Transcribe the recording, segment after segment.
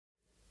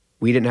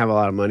we didn't have a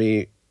lot of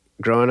money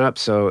growing up,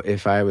 so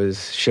if I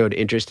showed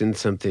interest in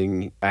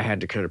something, I had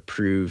to kind of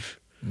prove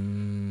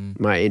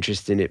my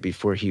interest in it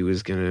before he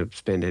was gonna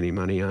spend any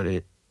money on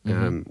it.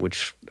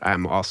 Which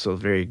I'm also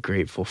very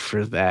grateful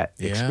for that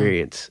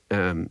experience,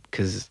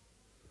 because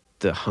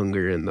the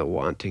hunger and the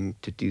wanting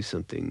to do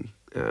something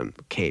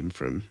came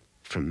from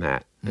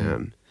that.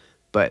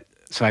 But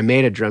so I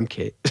made a drum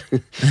kit.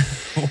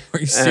 Are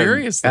you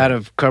serious? Out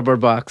of cardboard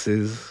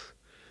boxes,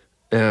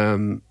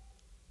 and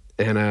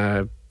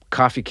a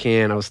coffee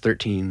can. I was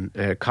 13.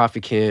 A coffee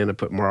can. I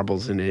put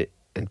marbles in it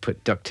and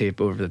put duct tape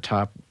over the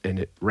top, and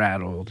it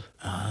rattled.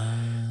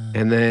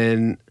 And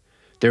then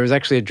there was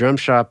actually a drum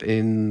shop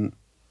in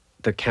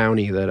the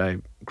county that I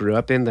grew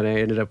up in that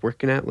I ended up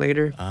working at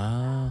later.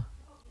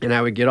 And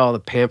I would get all the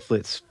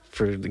pamphlets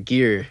for the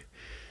gear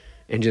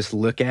and just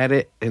look at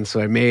it. And so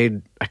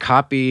I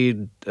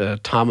copied a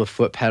Tama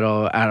foot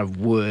pedal out of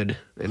wood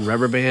and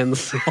rubber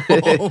bands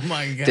Oh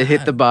my God. to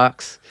hit the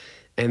box.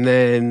 And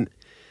then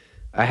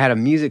I had a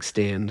music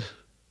stand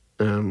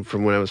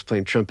from when I was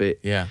playing trumpet.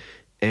 Yeah.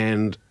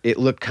 And it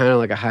looked kind of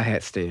like a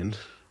hi-hat stand.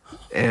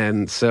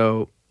 And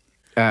so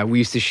we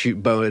used to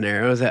shoot bow and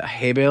arrows at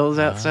hay bales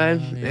outside.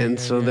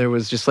 There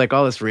was just like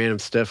all this random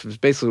stuff. It was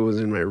basically what was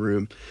in my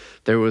room.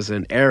 There was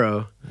an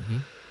arrow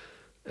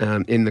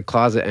in the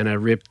closet, and I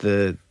ripped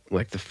the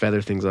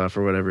feather things off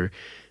or whatever.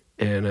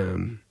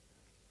 And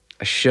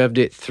I shoved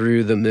it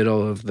through the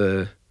middle of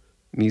the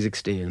music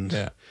stand.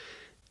 Yeah.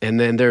 And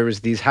then there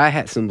was these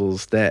hi-hat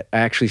cymbals that I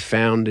actually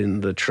found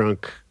in the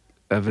trunk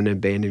of an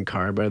abandoned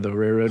car by the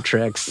railroad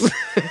tracks.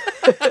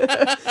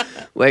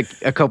 Like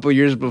a couple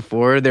years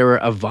before, there were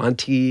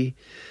Avanti,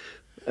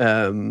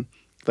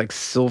 like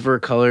silver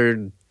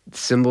colored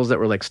cymbals that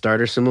were like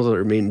starter cymbals that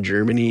were made in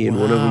Germany, and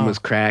one of them was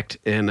cracked,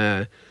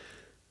 and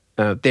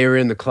they were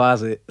in the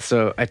closet.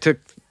 So I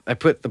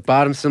put the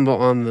bottom cymbal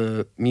on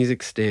the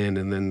music stand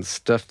and then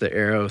stuffed the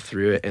arrow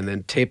through it and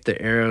then taped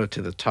the arrow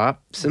to the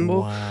top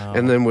cymbal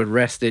and then would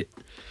rest it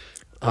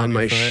on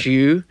my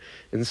shoe.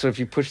 And so if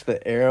you push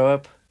the arrow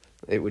up,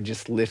 it would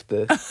just lift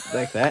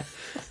like that.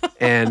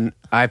 And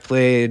I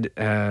played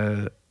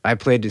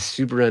to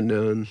Super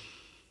Unknown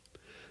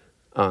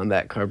on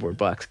that cardboard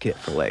box kit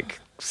for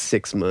like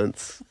 6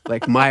 months.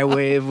 Like My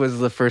Wave was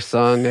the first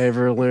song I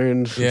ever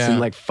learned. It's in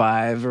like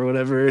 5 or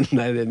whatever. And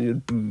I then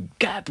did boo,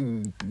 ga,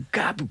 boo,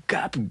 ga, boo,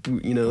 ga, boo, boo,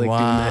 doing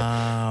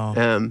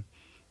that.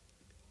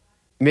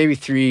 Maybe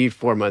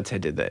 3-4 months I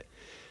did that.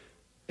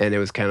 And it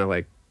was kind of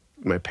like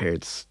my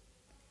parents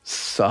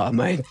saw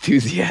my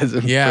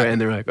enthusiasm for it, and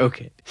they're like,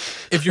 okay.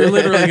 If you're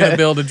literally going to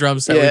build a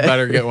drum set, we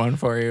better get one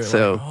for you.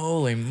 So, like,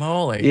 holy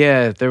moly.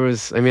 Yeah, there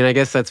was, I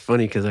guess that's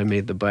funny because I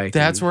made the bike.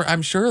 That's where,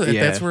 I'm sure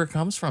that's where it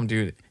comes from,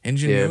 dude.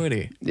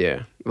 Ingenuity.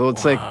 Yeah. Well,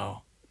 it's like,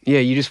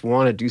 you just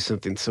want to do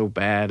something so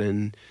bad,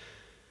 and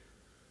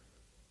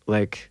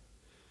like,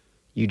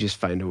 you just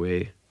find a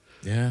way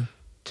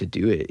to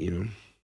do it,